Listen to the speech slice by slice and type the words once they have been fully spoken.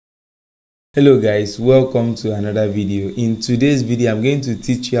Hello guys, welcome to another video. In today's video I'm going to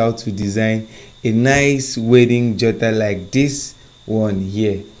teach you how to design a nice wedding jotter like this one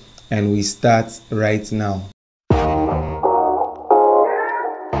here, and we start right now.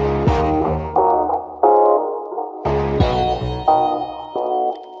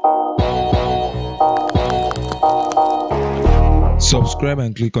 Subscribe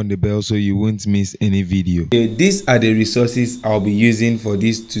and click on the bell so you won't miss any video. These are the resources I'll be using for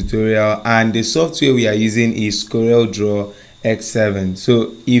this tutorial, and the software we are using is Corel Draw X7.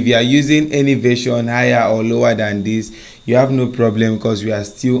 So if you are using any version higher or lower than this, you have no problem because we are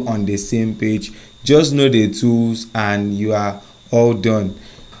still on the same page. Just know the tools and you are all done.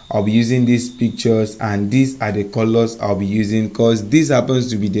 I'll be using these pictures and these are the colors I'll be using because this happens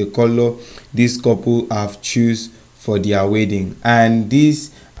to be the color this couple have choose for their wedding, and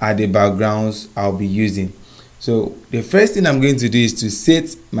these are the backgrounds I'll be using. So the first thing I'm going to do is to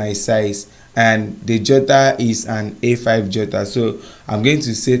set my size, and the jotter is an A5 jotter, so I'm going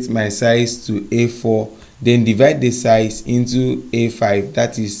to set my size to A4, then divide the size into A5,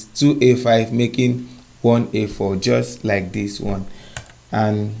 that is 2 A5 making 1 A4, just like this one.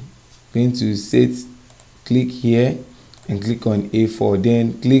 And I'm going to click here and click on A4,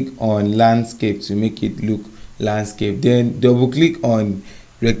 then click on landscape to make it look landscape, then double click on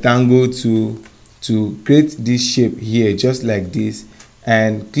rectangle to create this shape here, just like this,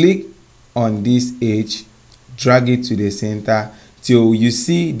 and click on this edge, drag it to the center till you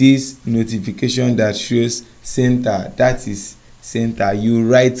see this notification that shows center, that is center.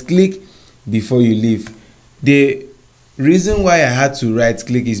 You right click before you leave. The reason why I had to right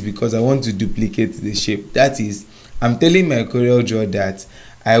click is because I want to duplicate the shape. That is, I'm telling my Corel Draw that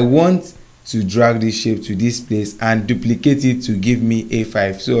I want to drag this shape to this place and duplicate it to give me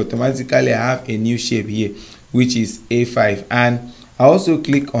A5. So automatically I have a new shape here which is A5, and I also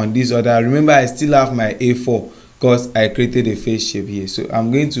click on this other. Remember, I still have my A4 because I created a face shape here. So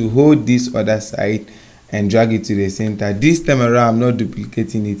I'm going to hold this other side and drag it to the center. This time around I'm not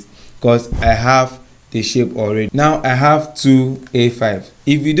duplicating it because I have the shape already. Now I have two A5.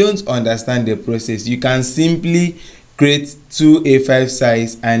 If you don't understand the process, you can simply create two A5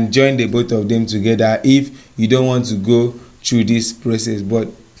 size and join the both of them together if you don't want to go through this process.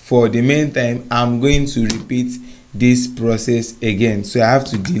 But for the meantime, I'm going to repeat this process again, so I have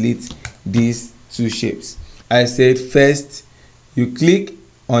to delete these two shapes. I said first you click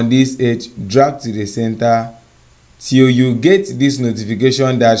on this edge, drag to the center till you get this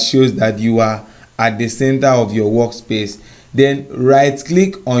notification that shows that you are at the center of your workspace. Then right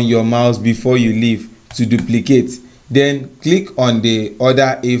click on your mouse before you leave to duplicate. Then click on the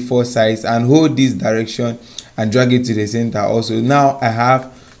other A4 size and hold this direction and drag it to the center also. Now I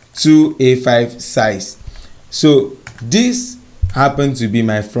have two A5 size. So this happened to be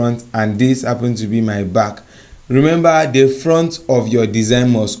my front and this happened to be my back. Remember, the front of your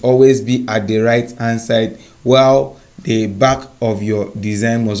design must always be at the right hand side, while the back of your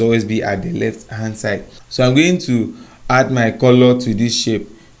design must always be at the left hand side. So I'm going to add my color to this shape.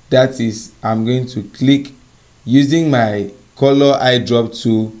 That is, I'm going to click using my color eyedrop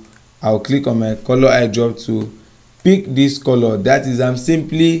tool. I'll click on my color eyedrop tool, pick this color. That is, I'm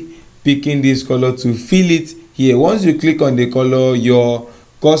simply picking this color to fill it here. Once you click on the color, your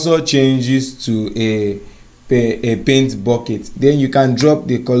cursor changes to a paint bucket. Then you can drop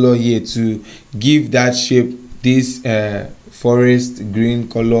the color here to give that shape this forest green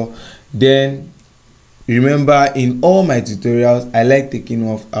color. Then remember, in all my tutorials I like taking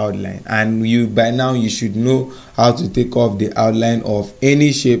off outline, and by now you should know how to take off the outline of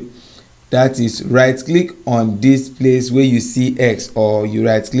any shape. That is, right click on this place where you see X, or you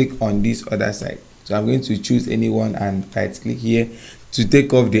right click on this other side. So I'm going to choose any one and right click here to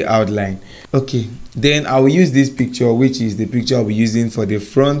take off the outline. Okay, then I will use this picture, which is the picture I'll be using for the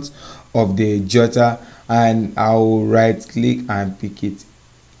front of the jotter, and I will right click and pick it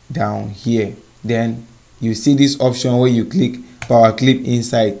down here. Then you see this option where you click power clip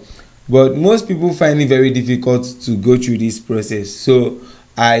inside, but most people find it very difficult to go through this process, so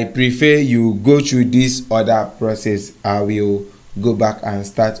I prefer you go through this other process. I will go back and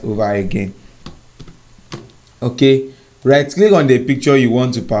start over again. Okay, right click on the picture you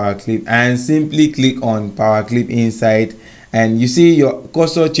want to power clip and simply click on power clip inside, and you see your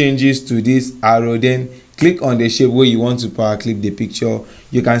cursor changes to this arrow. Then click on the shape where you want to power clip the picture.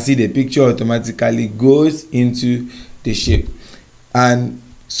 You can see the picture automatically goes into the shape. And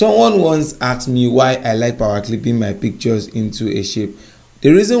someone once asked me why I like power clipping my pictures into a shape.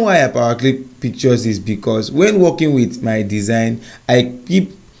 The reason why I power clip pictures is because when working with my design, I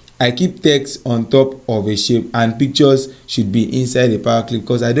I keep text on top of a shape, and pictures should be inside the power clip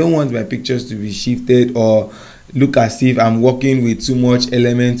because I don't want my pictures to be shifted or look as if I'm working with too much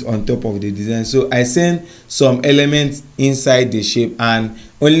elements on top of the design. So I send some elements inside the shape and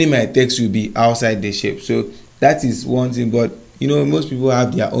only my text will be outside the shape. So that is one thing, but you know, most people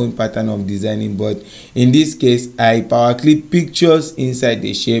have their own pattern of designing, but in this case I power clip pictures inside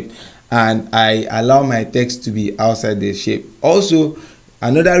the shape and I allow my text to be outside the shape. Also,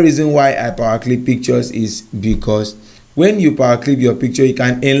 another reason why I power clip pictures is because when you power clip your picture, you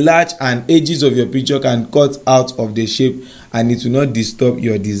can enlarge and edges of your picture can cut out of the shape and it will not disturb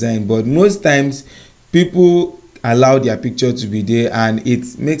your design. But most times people allow their picture to be there and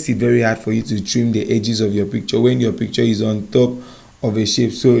it makes it very hard for you to trim the edges of your picture when your picture is on top of a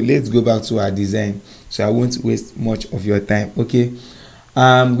shape. So let's go back to our design so I won't waste much of your time. Okay,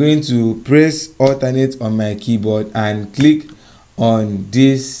 I'm going to press alternate on my keyboard and click on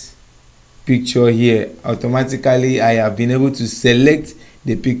this picture here. Automatically I have been able to select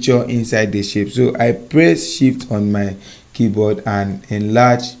the picture inside the shape. So I press shift on my keyboard and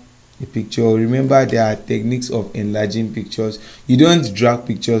enlarge the picture. Remember, there are techniques of enlarging pictures. You don't drag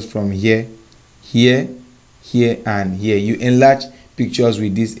pictures from here, here, here and here. You enlarge pictures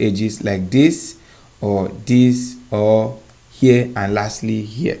with these edges like this or here and lastly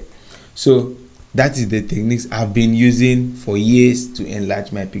here. So that is the techniques I've been using for years to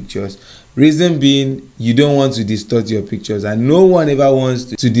enlarge my pictures. Reason being, you don't want to distort your pictures and no one ever wants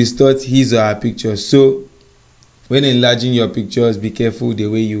to distort his or her pictures. So when enlarging your pictures, be careful the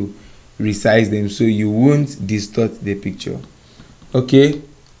way you resize them so you won't distort the picture. Okay,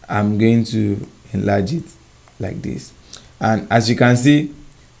 I'm going to enlarge it like this, and as you can see,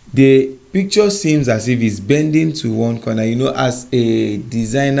 the picture seems as if it's bending to one corner. You know, as a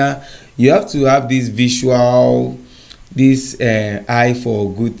designer, you have to have this visual, this eye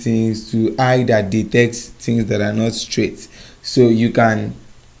for good things, to eye that detects things that are not straight. So you can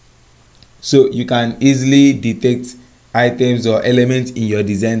easily detect items or elements in your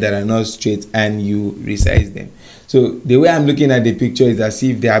design that are not straight and you resize them. So the way I'm looking at the picture is as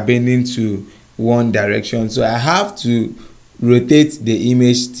if they are bending to one direction. So I have to rotate the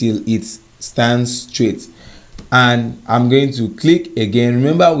image till it stands straight, and I'm going to click again.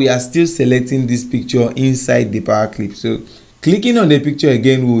 Remember, we are still selecting this picture inside the power clip. So clicking on the picture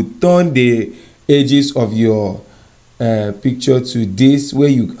again will turn the edges of your picture to this, where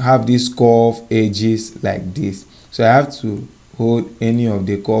you have these curved edges like this. So I have to hold any of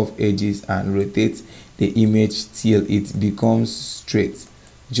the curved edges and rotate the image till it becomes straight,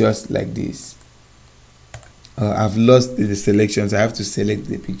 just like this. I've lost the selection, so I have to select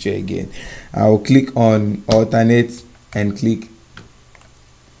the picture again. I'll click on alternate and click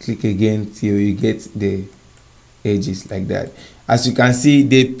again till you get the edges like that. As you can see,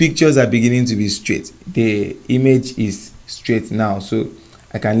 the pictures are beginning to be straight. The image is straight now, so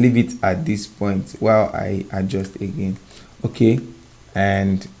I can leave it at this point while I adjust again. Okay,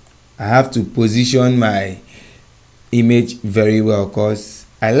 and I have to position my image very well because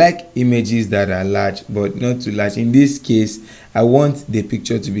I like images that are large but not too large. In this case, I want the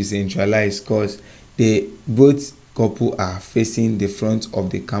picture to be centralized because both couple are facing the front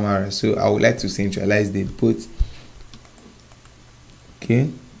of the camera. So I would like to centralize the both. Okay,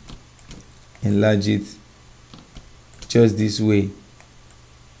 enlarge it just this way,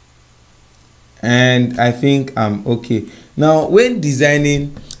 and I think I'm okay. Now, when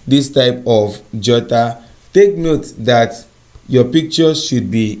designing this type of jotter, take note that your pictures should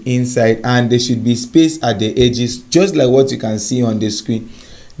be inside and they should be spaced at the edges, just like what you can see on the screen.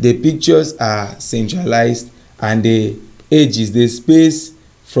 The pictures are centralized and the edges, the space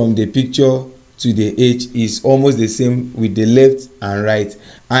from the picture to the edge is almost the same with the left and right.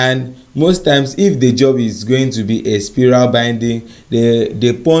 And most times, if the job is going to be a spiral binding,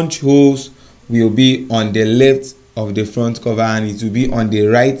 the punch holes will be on the left of the front cover and it will be on the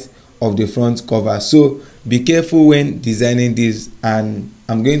right of the front cover. So be careful when designing this, and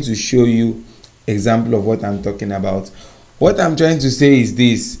I'm going to show you example of what I'm talking about. What I'm trying to say is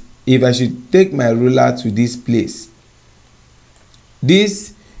this: if I should take my ruler to this place,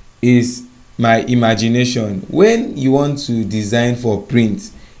 this is my imagination. When you want to design for print,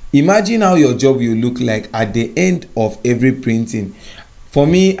 imagine how your job will look like at the end of every printing. For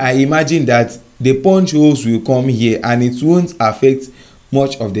me, I imagine that the punch holes will come here and it won't affect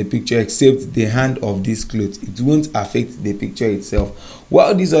much of the picture except the hand of this cloth. It won't affect the picture itself.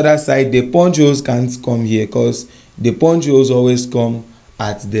 While this other side, the punch holes can't come here because the punch holes always come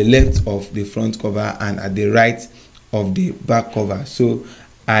at the left of the front cover and at the right of the back cover. So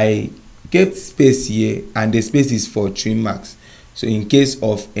I kept space here and the space is for trim marks. so in case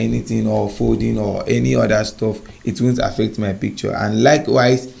of anything or folding or any other stuff, it won't affect my picture. And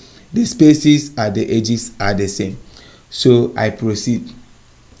likewise, the spaces at the edges are the same. So I proceed.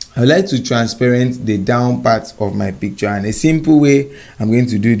 I would like to transparent the down part of my picture, and a simple way I'm going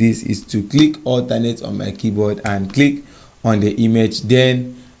to do this is to click alternate on my keyboard and click on the image.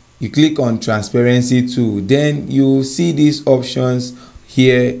 Then you click on transparency tool. Then you see these options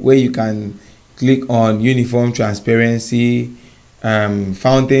here where you can click on uniform transparency,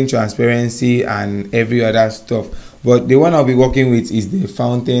 fountain transparency, and every other stuff. But the one I'll be working with is the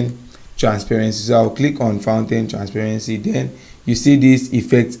fountain transparency. So I'll click on fountain transparency. Then you see this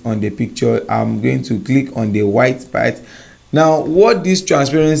effect on the picture. I'm going to click on the white part. Now what this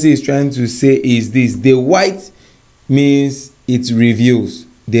transparency is trying to say is this: the white means it reveals,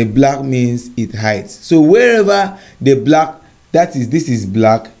 the black means it hides. So wherever the black, that is, this is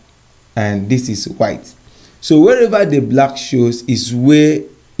black and this is white, so wherever the black shows is where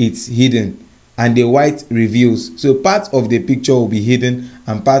it's hidden and the white reveals. So part of the picture will be hidden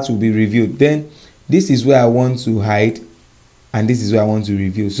and part will be revealed. Then this is where I want to hide and this is where I want to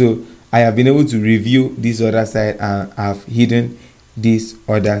reveal. So I have been able to reveal this other side and I've hidden this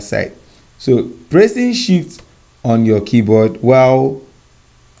other side. So pressing shift on your keyboard while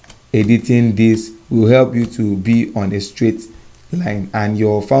editing this will help you to be on a straight line and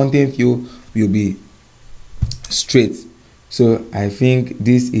your fountain view will be straight. So I think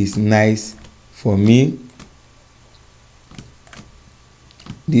this is nice for me.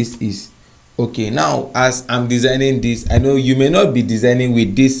 This is okay. Now as I'm designing this, I know you may not be designing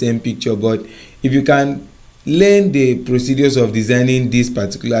with this same picture, but if you can learn the procedures of designing this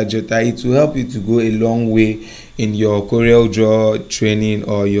particular jotter, it will help you to go a long way in your Corel Draw training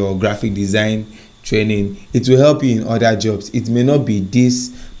or your graphic design training. It will help you in other jobs. It may not be this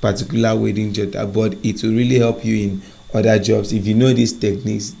particular wedding jotter, but it will really help you in other jobs if you know these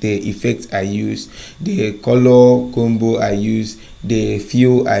techniques, the effects I use, the color combo I use, the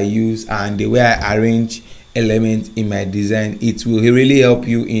fill I use, and the way I arrange elements in my design. It will really help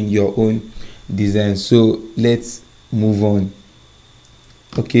you in your own design. So let's move on.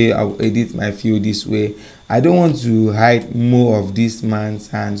 Okay, I'll edit my fill this way. I don't want to hide more of this man's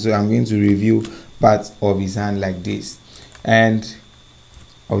hand, so I'm going to reveal parts of his hand like this, and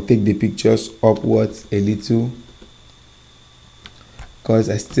I'll take the pictures upwards a little because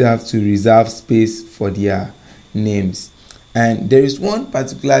I still have to reserve space for their names. And there is one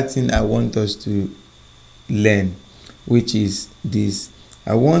particular thing I want us to learn, which is this.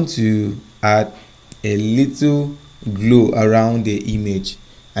 I want to add a little glow around the image.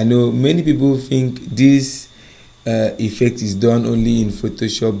 I know many people think this effect is done only in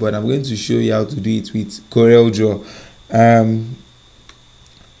Photoshop, but I'm going to show you how to do it with Corel Draw.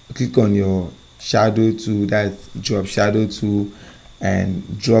 Click on your shadow tool, that's drop shadow tool,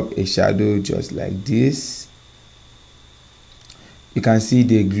 and drop a shadow just like this. You can see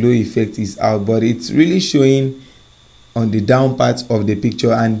the glow effect is out, but it's really showing on the down part of the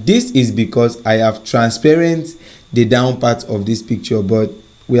picture, and this is because I have transparent the down part of this picture, but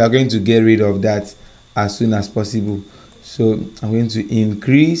we are going to get rid of that as soon as possible. So I'm going to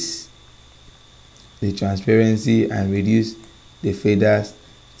increase the transparency and reduce the faders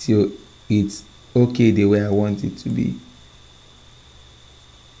till it's okay the way I want it to be.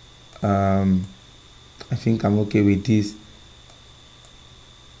 I think I'm okay with this.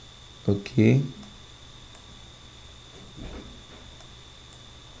 Okay.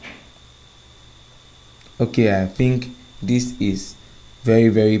 Okay, I think this is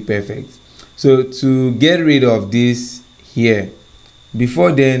very perfect. So to get rid of this here,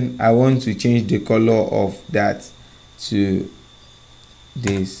 before then I want to change the color of that to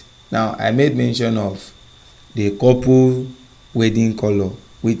this. Now I made mention of the couple wedding color,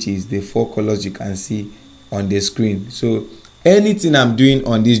 which is the 4 colors you can see on the screen. So anything I'm doing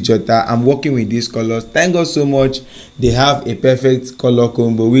on this jotter, I'm working with these colors. Thank God so much they have a perfect color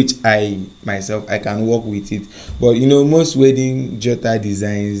combo, which I myself I can work with it. But you know, most wedding jotter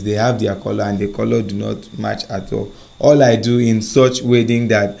designs, they have their color and the color do not match at all. All I do in such wedding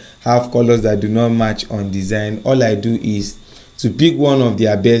that have colors that do not match on design, all I do is to pick one of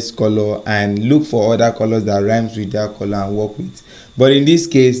their best color and look for other colors that rhymes with their color and work with. But in this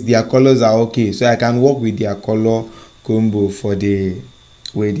case, their colors are okay, so I can work with their color combo for the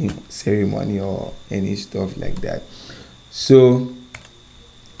wedding ceremony or any stuff like that. So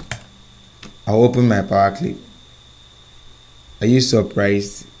I'll open my power clip. Are you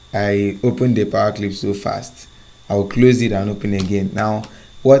surprised I opened the power clip so fast? I'll close it and open again. Now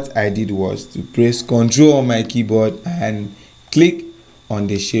what I did was to press Ctrl on my keyboard and click on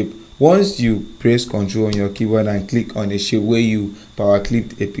the shape. Once you press Ctrl on your keyboard and click on the shape where you power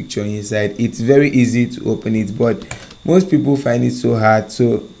clipped a picture inside, it's very easy to open it, but most people find it so hard,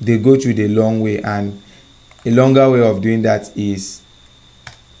 so they go through the long way. And a longer way of doing that is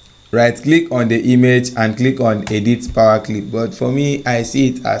right click on the image and click on edit power clip. But for me, I see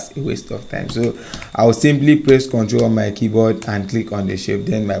it as a waste of time, so I will simply press Ctrl on my keyboard and click on the shape,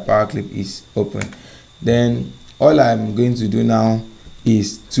 then my power clip is open. Then all I'm going to do now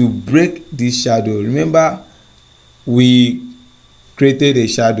is to break this shadow. Remember, we created a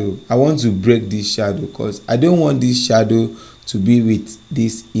shadow. I want to break this shadow because I don't want this shadow to be with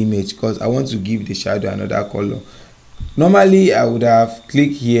this image, because I want to give the shadow another color. Normally I would have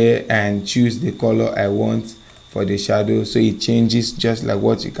clicked here and choose the color I want for the shadow, so it changes just like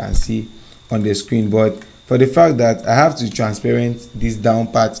what you can see on the screen. But for the fact that I have to transparent this down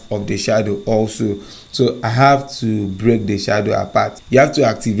part of the shadow also, so I have to break the shadow apart. You have to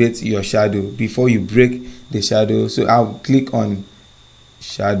activate your shadow before you break the shadow. So I'll click on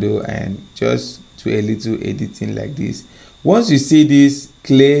shadow and just do a little editing like this. Once you see this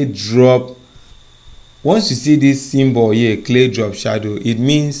clay drop, once you see this symbol here, clay drop shadow, it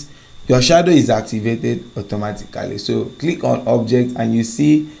means your shadow is activated automatically. So click on object and you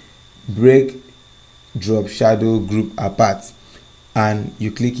see break drop shadow group apart, and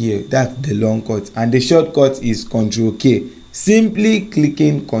you click here. That's the long cut, and the shortcut is Ctrl K. Simply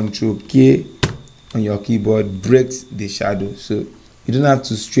clicking Ctrl K on your keyboard breaks the shadow, so you don't have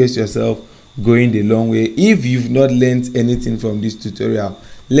to stress yourself going the long way. If you've not learned anything from this tutorial,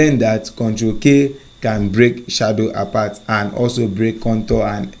 learn that Ctrl K can break shadow apart and also break contour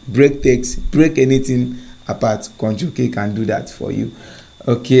and break text, break anything apart. Ctrl K can do that for you.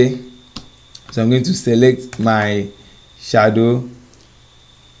 Okay, so I'm going to select my shadow.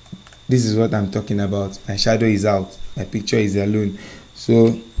 This is what I'm talking about. My shadow is out, my picture is alone.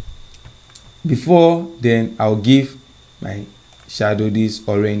 So before then, I'll give my shadow this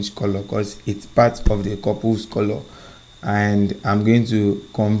orange color because it's part of the couple's color, and I'm going to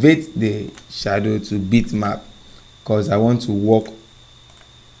convert the shadow to bitmap because I want to work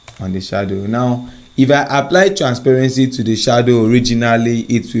on the shadow. Now if I apply transparency to the shadow originally,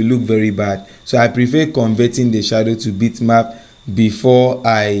 it will look very bad, so I prefer converting the shadow to bitmap before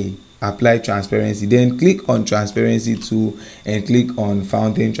I apply transparency. Then click on transparency tool and click on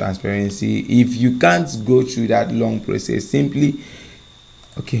fountain transparency. If you can't go through that long process, simply,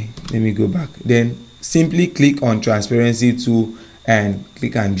 okay, let me go back. Then simply click on transparency tool and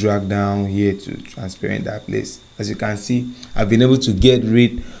click and drag down here to transparent that place. As you can see, I've been able to get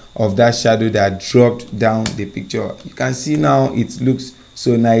rid of that shadow that dropped down the picture. You can see now it looks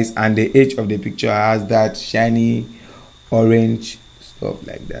so nice, and the edge of the picture has that shiny orange stuff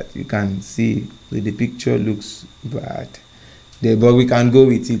like that. You can see the picture looks bad there, but we can go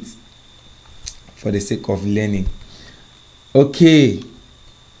with it for the sake of learning. Okay,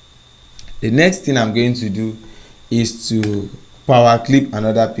 the next thing I'm going to do is to power clip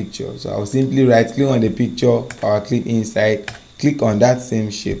another picture. So I'll simply right click on the picture, power clip inside, click on that same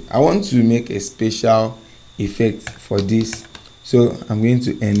shape. I want to make a special effect for this, so I'm going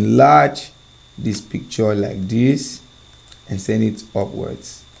to enlarge this picture like this and send it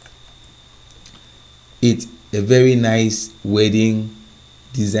upwards. It's a very nice wedding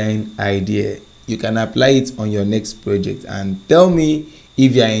design idea. You can apply it on your next project and tell me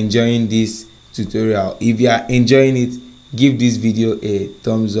if you are enjoying this tutorial. If you are enjoying it, give this video a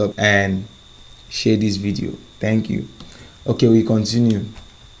thumbs up and share this video. Thank you. Okay, we continue.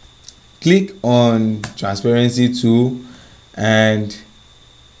 Click on transparency tool, and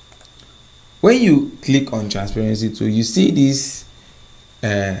when you click on transparency tool, you see these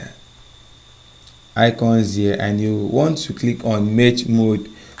icons here, and you want to click on merge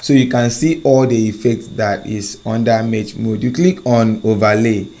mode so you can see all the effects that is under merge mode. You click on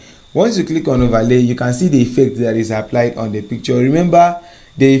overlay. Once you click on overlay, you can see the effect that is applied on the picture. Remember,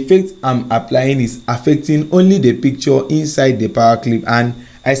 the effect I'm applying is affecting only the picture inside the power clip, and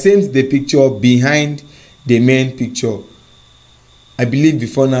I sent the picture behind the main picture. I believe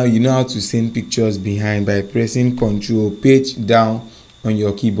before now you know how to send pictures behind by pressing Ctrl page down on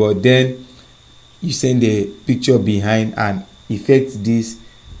your keyboard. Then you send the picture behind and effect this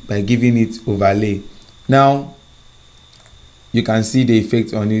by giving it overlay. Now you can see the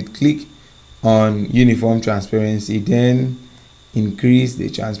effect on it. Click on uniform transparency, then increase the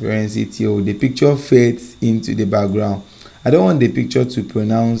transparency till the picture fades into the background. I don't want the picture to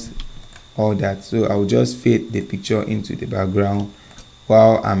pronounce all that, so I'll just fade the picture into the background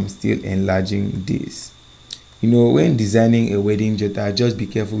while I'm still enlarging this. you know, when designing a wedding jotter, just be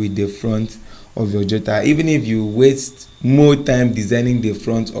careful with the front of your jotter. Even if you waste more time designing the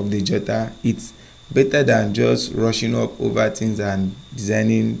front of the jotter, it's better than just rushing up over things and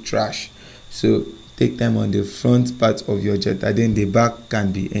designing trash. So take time on the front part of your jotter, then the back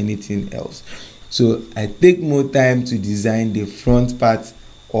can be anything else. So I take more time to design the front part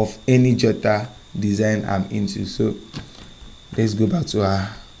of any jotter design I'm into. So let's go back to our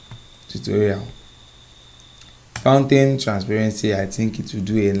tutorial. Fountain transparency, I think it will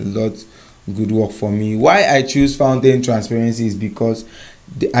do a lot good work for me. Why I choose fountain transparency is because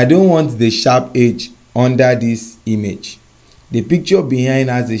I don't want the sharp edge under this image. The picture behind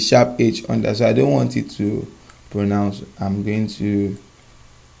has a sharp edge under, so I don't want it to pronounce. I'm going to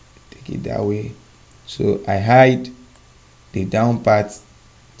take it that way. So I hide the down part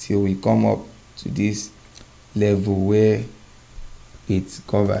till we come up to this level where it's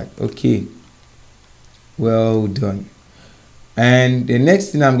covered. Okay, well done. And the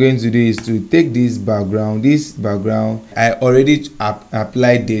next thing I'm going to do is to take this background. I already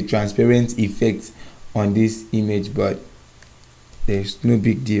applied the transparent effect on this image, but there's no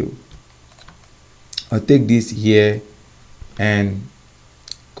big deal. I'll take this here and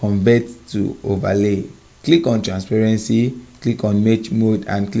convert to overlay. Click on transparency, click on match mode,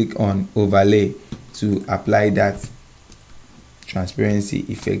 and click on overlay to apply that transparency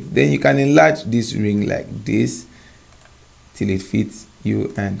effect. Then you can enlarge this ring like this till it fits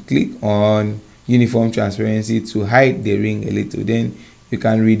you, and click on uniform transparency to hide the ring a little. Then you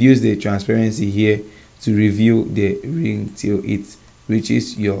can reduce the transparency here to reveal the ring till it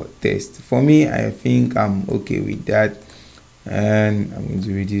reaches your test. For me, I think I'm okay with that, and I'm going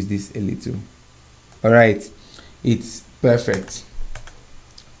to reduce this a little. All right, it's perfect.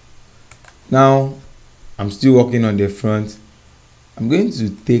 Now I'm still working on the front. I'm going to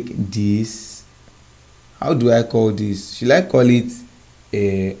take this. How do I call this? Should I call it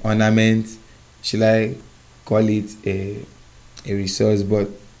a ornament? Should I call it a resource? But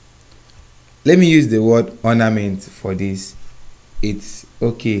let me use the word ornament for this. It's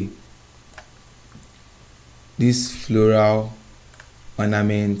okay. This floral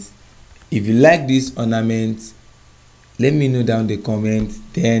ornament. If you like this ornament, let me know down the comment,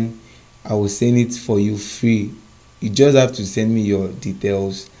 then I will send it for you free. You just have to send me your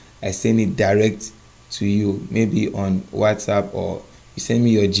details. I send it direct to you, maybe on WhatsApp, or you send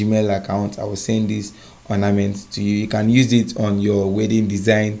me your Gmail account. I will send this ornament to you. You can use it on your wedding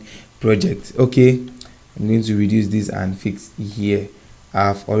design project. Okay, I'm going to reduce this and fix here.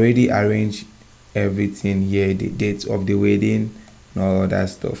 I've already arranged everything here, the date of the wedding and all that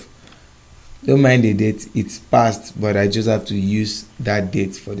stuff. Don't mind the date, it's past, but I just have to use that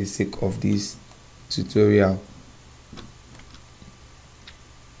date for the sake of this tutorial.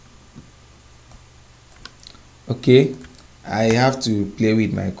 Okay, I have to play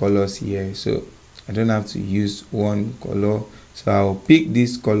with my colors here, so I don't have to use one color. So I'll pick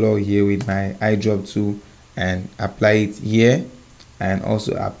this color here with my eyedrop tool and apply it here, and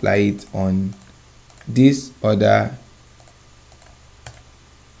also apply it on this other,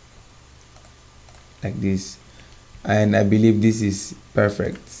 like this, and I believe this is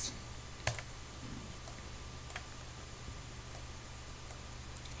perfect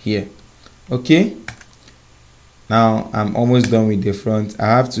here. Okay, now I'm almost done with the front. I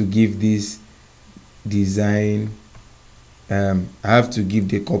have to give this design, I have to give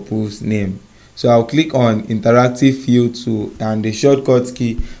the couple's name. So I'll click on interactive fill tool, and the shortcut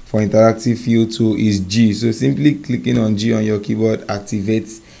key for interactive fill tool is G. So simply clicking on G on your keyboard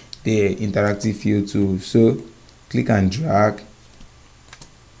activates the interactive fill tool. So click and drag,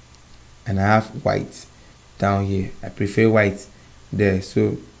 and I have white down here. I prefer white there,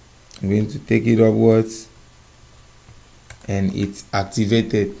 so I'm going to take it upwards, and it's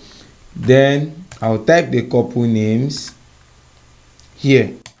activated. Then I'll type the couple names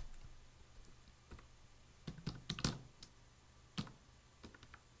here.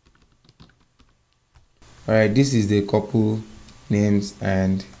 All right, this is the couple names,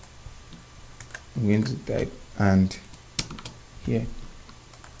 and I'm going to type and here.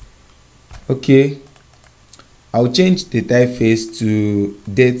 Okay, I'll change the typeface to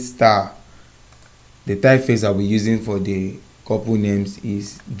date star. The typeface I'll be using for the couple names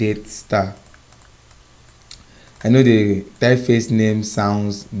is date star. I know the typeface name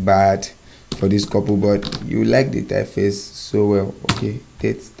sounds bad for this couple, but you like the typeface so well. Okay,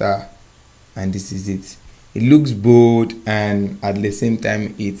 date star, and this is it. It looks bold, and at the same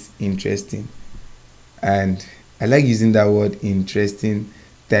time it's interesting, and I like using that word, interesting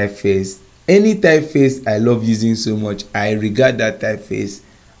typeface. Any typeface I love using so much, I regard that typeface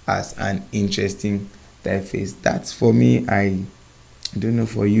as an interesting typeface. That's for me. I don't know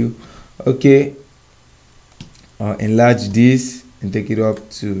for you. Okay, I'll enlarge this and take it up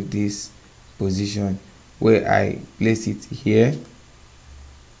to this position where I place it here,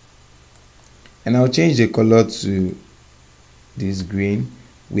 and I'll change the color to this green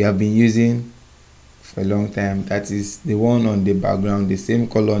we have been using for a long time. That is the one on the background, the same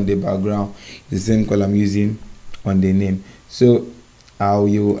color on the background, the same color I'm using on the name. So I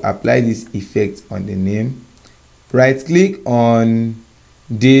will apply this effect on the name. Right click on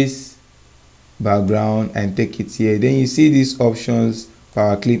this background and take it here. Then you see these options,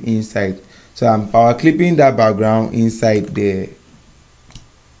 power clip inside. So I'm power clipping that background inside the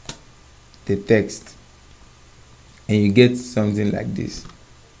text, and you get something like this.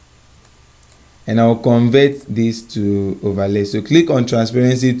 And I'll convert this to overlay. So click on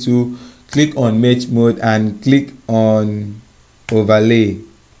transparency tool, click on match mode, and click on overlay.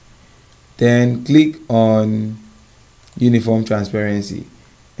 Then click on uniform transparency,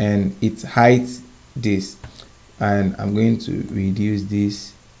 and it hides this. And I'm going to reduce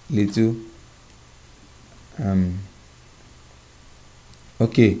this little.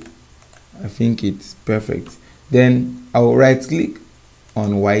 Okay, I think it's perfect. Then I'll right click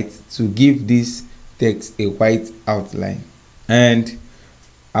on white to give this text a white outline, and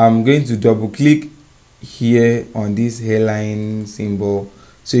I'm going to double click here on this hairline symbol,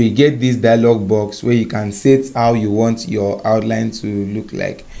 so you get this dialog box where you can set how you want your outline to look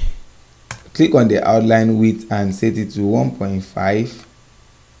like. Click on the outline width and set it to 1.5.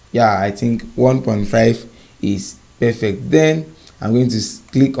 Yeah, I think 1.5 is perfect. Then I'm going to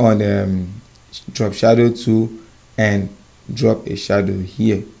click on drop shadow tool and drop a shadow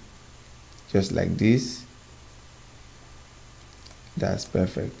here, just like this. That's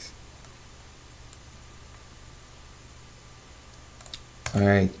perfect. All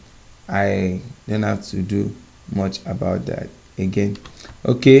right, I don't have to do much about that again.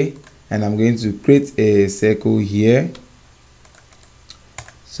 Okay, and I'm going to create a circle here.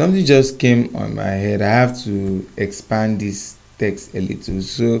 Something just came on my head. I have to expand this text a little,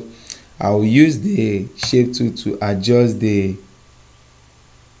 so I'll use the shape tool to adjust the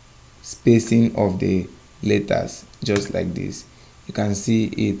spacing of the letters, just like this. You can see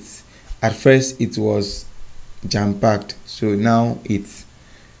it, at first it was jam-packed, so now it's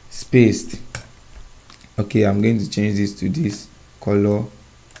spaced. Okay, I'm going to change this to this color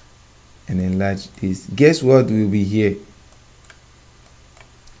and enlarge this. Guess what will be here?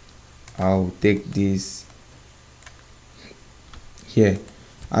 I'll take this here,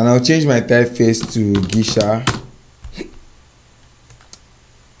 and I'll change my typeface to Gisha.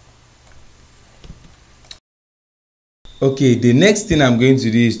 Okay, the next thing I'm going to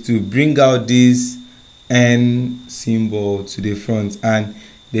do is to bring out this N symbol to the front, and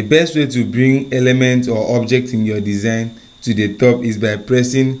the best way to bring element or object in your design to the top is by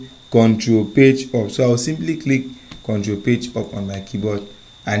pressing Ctrl page up. So I'll simply click Ctrl page up on my keyboard,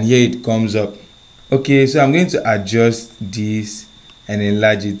 and here it comes up. Okay, so I'm going to adjust this and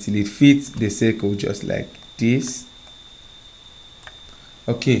enlarge it till it fits the circle, just like this.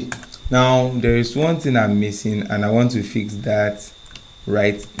 Okay, now there is one thing I'm missing, and I want to fix that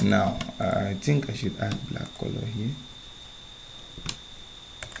right now. I think I should add black color here.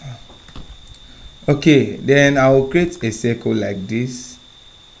 Okay, then I will create a circle like this.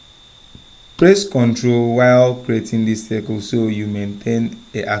 Press Ctrl while creating this circle so you maintain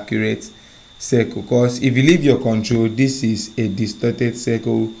an accurate circle, because if you leave your control, this is a distorted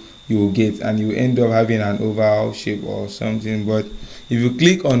circle you will get, and you end up having an oval shape or something. But if you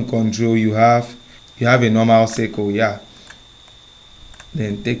click on Ctrl, you have a normal circle. Yeah,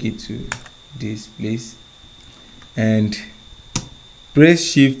 then take it to this place and press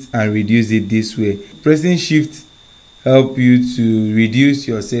Shift and reduce it this way. Pressing Shift help you to reduce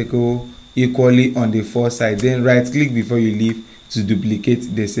your circle equally on the four sides. Then right click before you leave to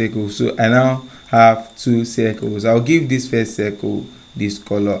duplicate the circle. So I now have two circles. I'll give this first circle this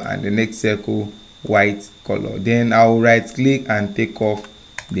color and the next circle white color. Then I'll right click and take off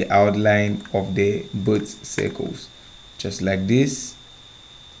the outline of the both circles, just like this,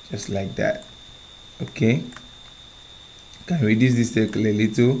 just like that. Okay, can reduce this circle a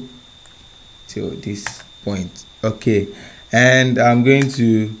little till this point. Okay, and I'm going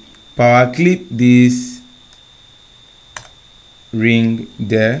to power clip this ring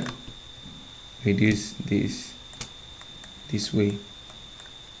there, reduce this way,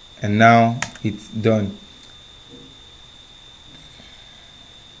 and now it's done.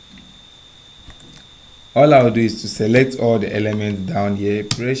 All I'll do is to select all the elements down here,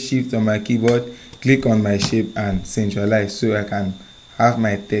 press Shift on my keyboard, click on my shape and centralize, so I can have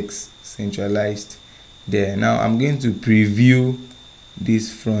my text centralized there. Now I'm going to preview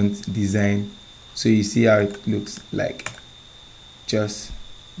this front design so you see how it looks like. Just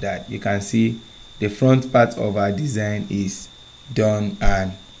that you can see the front part of our design is done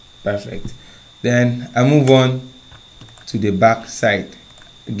and perfect. Then I move on to the back side,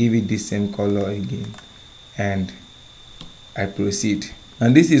 give it the same color again, and I proceed.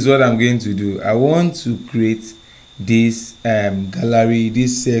 And this is what I'm going to do. I want to create this gallery,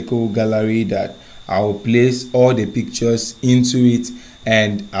 this circle gallery, that I will place all the pictures into it,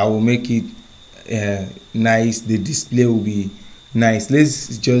 and I will make it nice. The display will be nice.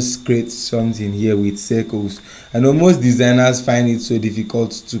 Let's just create something here with circles. I know most designers find it so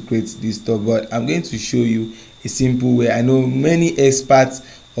difficult to create this stuff, but I'm going to show you a simple way. I know many experts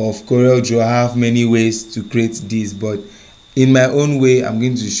of Corel Draw have many ways to create this, but in my own way, I'm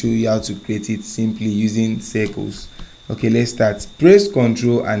going to show you how to create it simply using circles. Okay, let's start. Press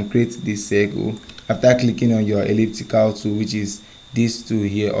Ctrl and create this circle after clicking on your elliptical tool, which is this tool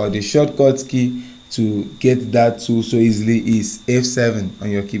here, or the shortcut key to get that tool so easily is F7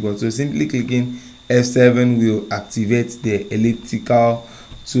 on your keyboard. So simply clicking F7 will activate the elliptical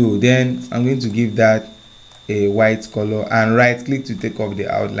tool. Then I'm going to give that a white color and right click to take off the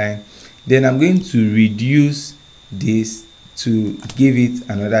outline. Then I'm going to reduce this to give it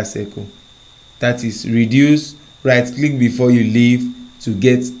another circle. That is, reduce, right click before you leave to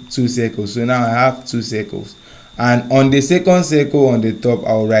get 2 circles. So now I have 2 circles, and on the second circle on the top,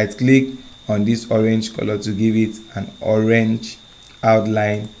 I'll right click on this orange color to give it an orange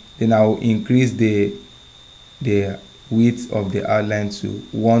outline. Then I will increase the width of the outline to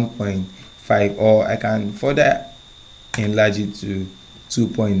 1.5, or I can further enlarge it to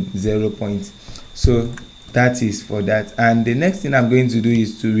 2.0 points. So that is for that. And the next thing I'm going to do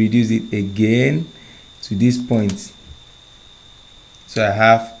is to reduce it again to this point. So I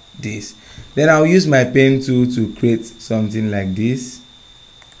have this. Then I'll use my pen tool to create something like this.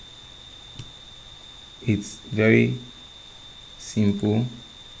 It's very simple.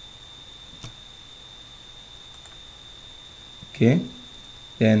 Okay,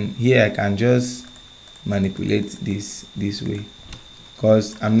 then here I can just manipulate this way,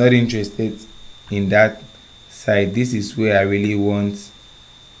 because I'm not interested in that side. This is where I really want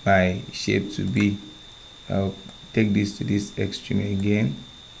my shape to be. I'll take this to this extreme again.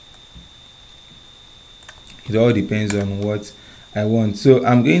 It all depends on what I want. So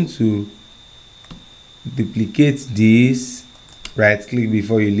I'm going to duplicate this, right click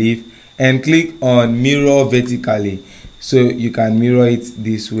before you leave, and click on mirror vertically, so you can mirror it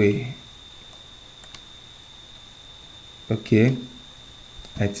this way. Okay,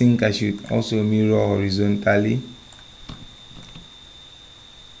 I think I should also mirror horizontally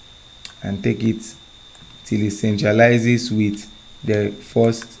and take it till it centralizes with the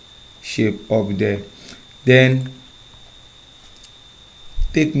first shape up there. Then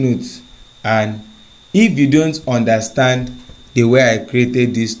take notes, and if you don't understand the way I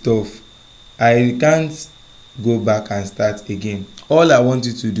created this stuff, I can't go back and start again. All I want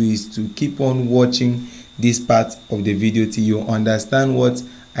you to do is to keep on watching this part of the video till you understand what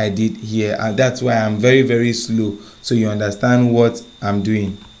I did here, and that's why I'm very slow, so you understand what I'm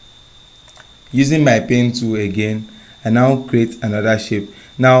doing. Using my pen tool again, I now create another shape.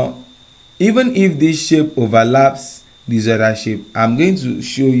 Now, even if this shape overlaps this other shape, I'm going to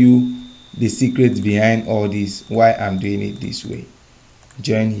show you the secrets behind all this, why I'm doing it this way.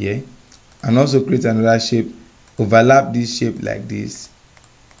 Join here and also create another shape, overlap this shape like this,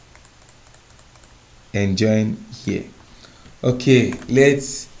 and join here. Okay,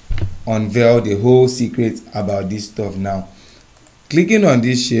 let's unveil the whole secret about this stuff now. Clicking on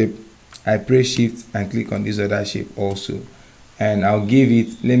this shape, I press shift and click on this other shape also, and I'll give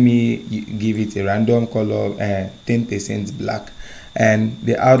it, let me give it a random color, 10% black, and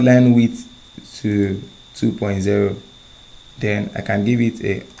the outline width to 2.0. Then I can give it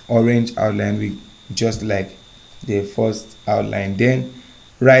a orange outline width, just like the first outline. Then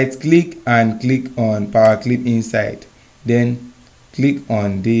right click and click on power clip inside, then click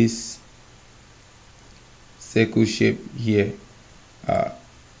on this circle shape here.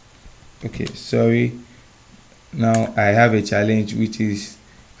 Okay, sorry, now I have a challenge, which is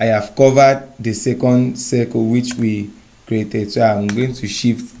I have covered the second circle which we created, so I'm going to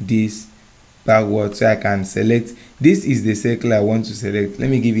shift this backward so I can select. This is the circle I want to select. Let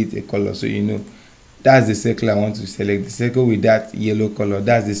me give it a color so you know that's the circle I want to select. The circle with that yellow color,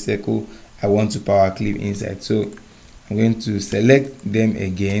 that's the circle I want to power clip inside. So I'm going to select them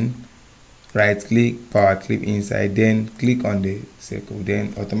again, right click, power clip inside, then click on the circle,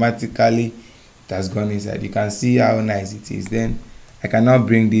 then automatically it has gone inside. You can see how nice it is. Then I can now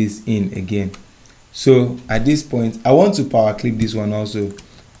bring this in again. So at this point I want to power clip this one also.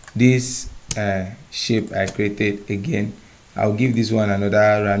 This shape I created again, I'll give this one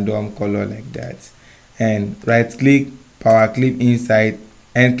another random color like that, and right click, power clip inside,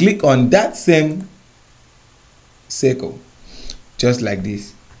 and click on that same circle just like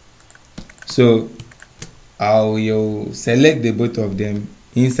this. So I will select the both of them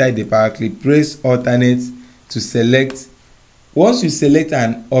inside the power clip, press alternate to select. Once you select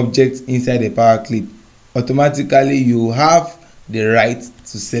an object inside the power clip, automatically you have the right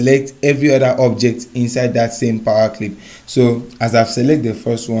to select every other object inside that same power clip. So as I've selected the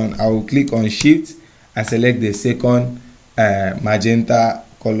first one, I will click on shift and select the second magenta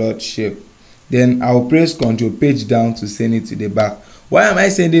colored shape. Then I will press Ctrl page down to send it to the back. Why am I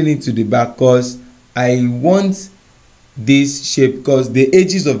sending it to the back? Because I want this shape, because the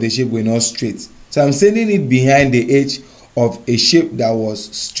edges of the shape were not straight, so I'm sending it behind the edge of a shape that was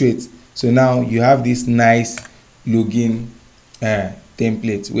straight. So now you have this nice login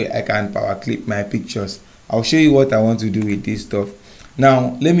template where I can power clip my pictures. I'll show you what I want to do with this stuff.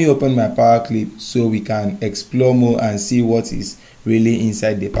 Now let me open my power clip so we can explore more and see what is really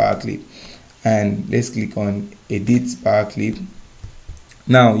inside the power clip. And let's click on edit power clip.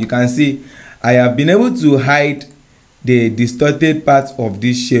 Now you can see I have been able to hide the distorted parts of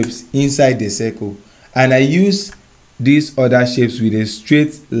these shapes inside the circle, and I use these other shapes with a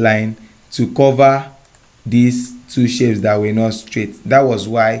straight line to cover these two shapes that were not straight. That was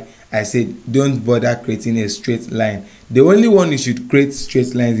why I said don't bother creating a straight line. The only one you should create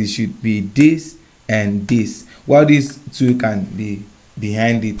straight lines, it should be this and this, while these two can be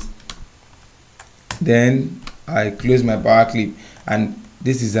behind it. Then I close my power clip, and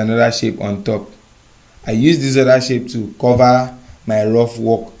this is another shape on top. I use this other shape to cover my rough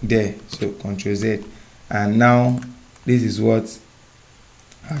work there, so Ctrl Z, and now this is what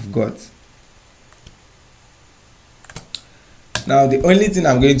I've got. Now the only thing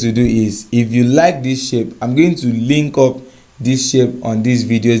I'm going to do is, if you like this shape, I'm going to link up this shape on this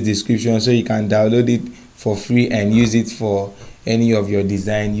video's description so you can download it for free and use it for any of your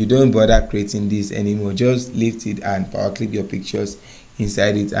design. You don't bother creating this anymore, just lift it and power clip your pictures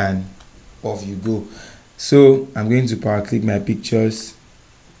inside it and off you go. So I'm going to power clip my pictures.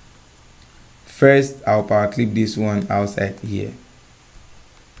 First I'll power clip this one outside here.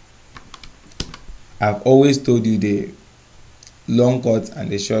 I've always told you the long cut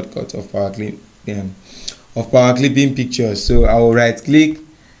and the shortcut of power clipping pictures. So I will right click,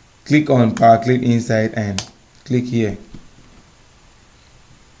 click on power clip inside and click here.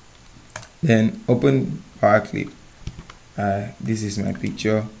 Then open power clip. This is my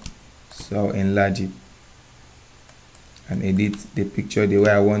picture, so I'll enlarge it and edit the picture the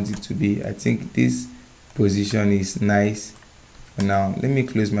way I want it to be. I think this position is nice for now. Let me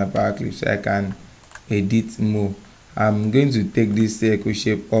close my power clip so I can edit more. I'm going to take this circle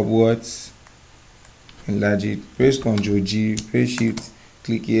shape upwards, enlarge it, press Ctrl G, press Shift,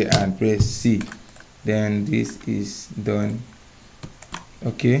 click here and press C. Then this is done.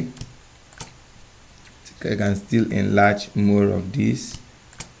 Okay, I can still enlarge more of this.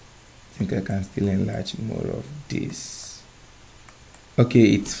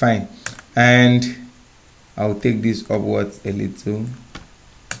 Okay, it's fine. And I'll take this upwards a little,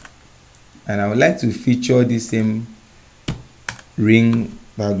 and I would like to feature the same ring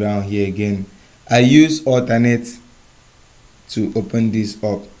background here again. I use alternate to open this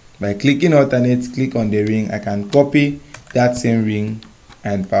up. By clicking alternate, click on the ring, I can copy that same ring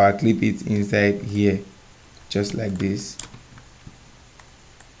and power clip it inside here, just like this.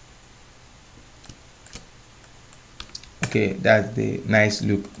 Okay, that's the nice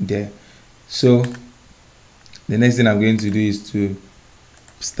look there. So the next thing I'm going to do is to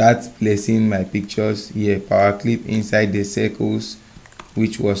start placing my pictures here. Power clip inside the circles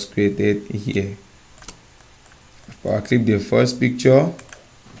which was created here. Power clip the first picture,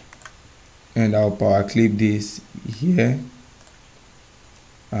 and I'll power clip this here,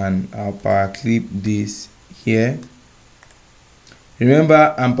 and I'll power clip this here.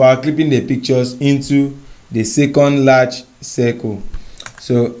 Remember, I'm power clipping the pictures into the second large circle,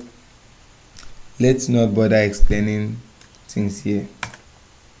 so let's not bother explaining things here.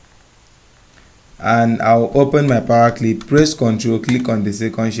 And I'll open my power clip, press Ctrl, click on the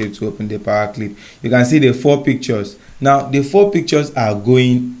second shape to open the power clip. You can see the 4 pictures. Now the 4 pictures are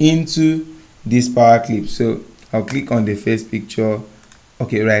going into this power clip, so I'll click on the first picture.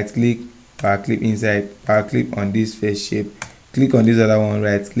 Okay, right click, power clip inside, power clip on this first shape, click on this other one,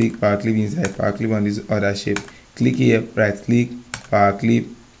 right click, power clip inside, power clip on this other shape, click here, right click, power clip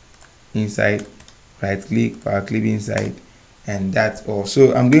inside, right click, power clip inside, and that's all.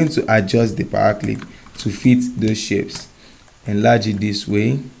 So I'm going to adjust the power clip to fit those shapes. Enlarge it this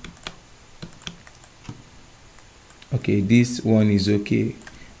way. Okay, this one is okay,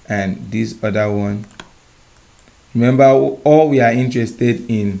 and this other one. Remember, all we are interested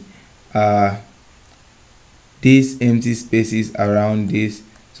in are these empty spaces around this.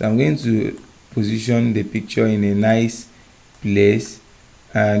 So I'm going to position the picture in a nice place,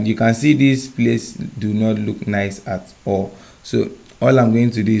 and you can see this place do not look nice at all. So all I'm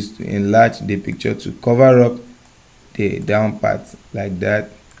going to do is to enlarge the picture to cover up the down part like that,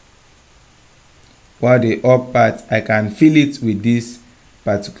 while the up part I can fill it with this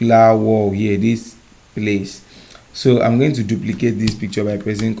particular wall here, this place. So I'm going to duplicate this picture by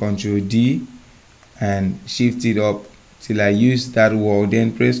pressing Ctrl D and shift it up till I use that wall,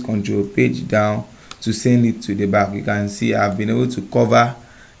 then press Ctrl page down to send it to the back. You can see I've been able to cover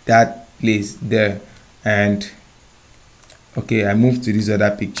that place there. And okay, I move to this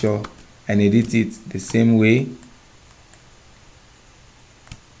other picture and edit it the same way.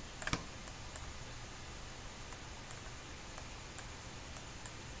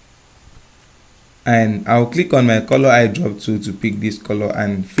 And I'll click on my color eye drop tool to pick this color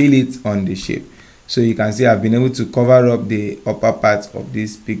and fill it on the shape. So you can see I've been able to cover up the upper part of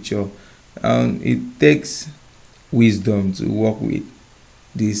this picture. It takes wisdom to work with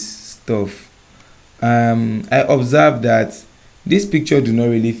this stuff. I observed that this picture do not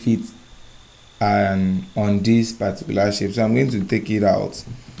really fit on this particular shape, so I'm going to take it out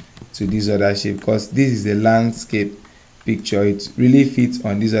to this other shape, because this is a landscape picture. It really fits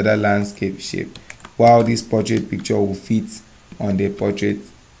on this other landscape shape, while this portrait picture will fit on the portrait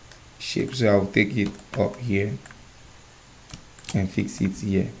shape. So I'll take it up here and fix it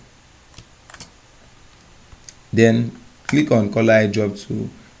here. Then click on color eye drop to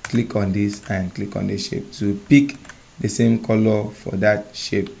click on this and click on the shape to pick the same color for that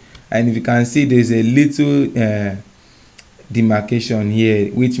shape. And if you can see, there's a little demarcation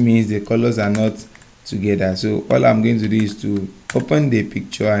here, which means the colors are not together. So all I'm going to do is to open the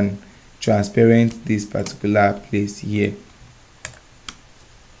picture and transparent this particular place here,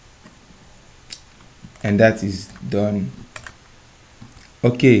 and that is done.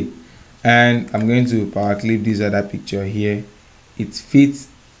 Okay, and I'm going to power clip this other picture here. It fits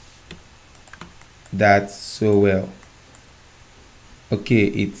that so well. Okay,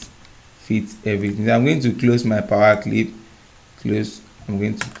 it fits everything. I'm going to close my power clip. I'm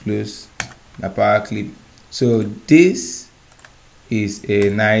going to close my power clip. So this is a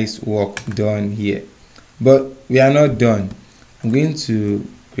nice work done here, but we are not done. I'm going to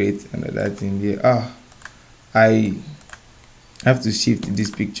create another thing here. I have to shift this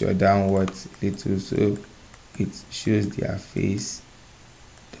picture downwards a little so it shows their face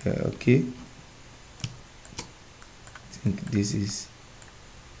there. Okay, I think this is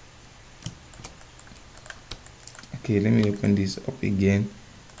okay. Let me open this up again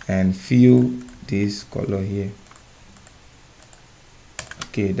and fill this color here.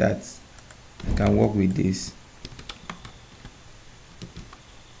 Okay, that's, I can work with this.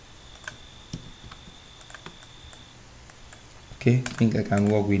 Okay, I think I can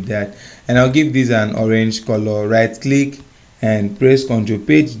work with that, and I'll give this an orange color. Right click and press Ctrl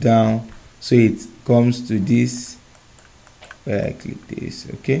page down so it comes to this where I click this.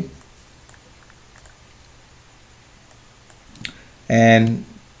 Okay, and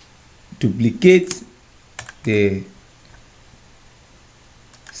duplicate the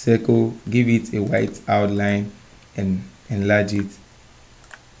circle, give it a white outline and enlarge it,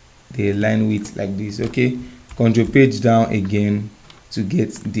 the line width like this. Okay, Ctrl page down again to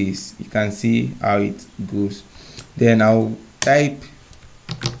get this. You can see how it goes. Then I'll type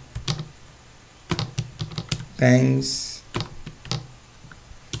thanks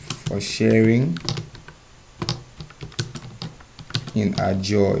for sharing in our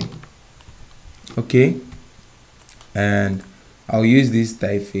joy. Okay, and I'll use this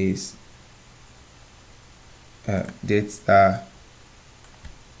typeface, date star,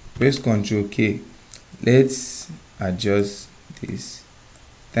 press Ctrl K. Let's adjust this.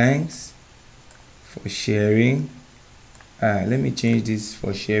 Thanks for sharing. Let me change this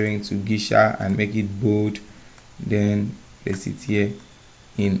for sharing to Gisha and make it bold. Then place it here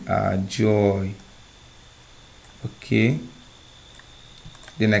in our joy. Okay,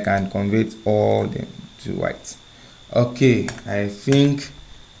 then I can convert all them to white. Okay, I think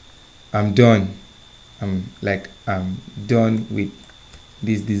I'm done. I'm done with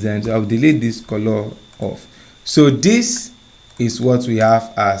this design. So I'll delete this color off. So this is what we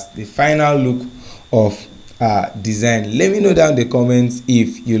have as the final look of our design. Let me know down in the comments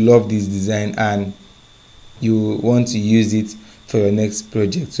if you love this design, and you want to use it for your next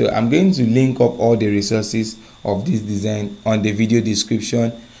project. So I'm going to link up all the resources of this design on the video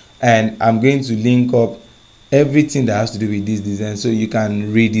description, and I'm going to link up everything that has to do with this design so you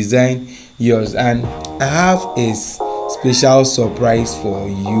can redesign yours. And I have a special surprise for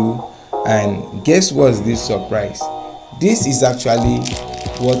you, and guess what's this surprise? This is actually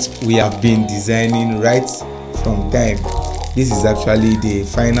what we have been designing right from time. This is actually the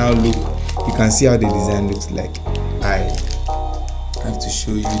final look. You can see how the design looks like. I have to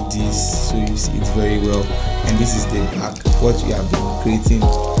show you this so you see it very well. And this is the back, what we have been creating.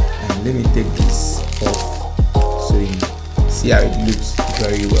 And let me take this off so you see how it looks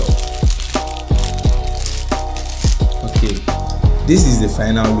very well. Okay, this is the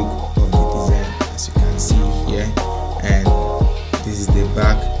final look of the design, as you can see here. And this is the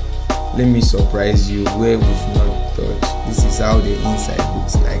back. Let me surprise you where we've not touched. This is how the inside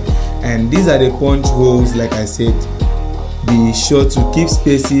looks like. And these are the punch holes. Like I said, be sure to keep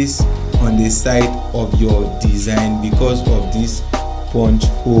spaces on the side of your design because of this punch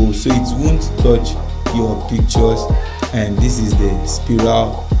hole, so it won't touch your pictures. And this is the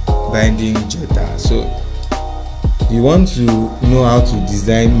spiral binding jotter. So you want to know how to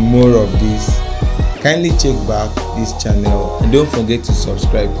design more of this, kindly check back this channel and don't forget to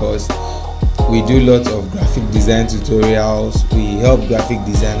subscribe, because we do lots of graphic design tutorials. We help graphic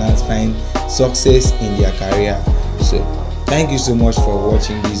designers find success in their career. So thank you so much for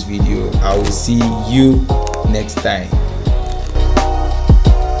watching this video. I will see you next time.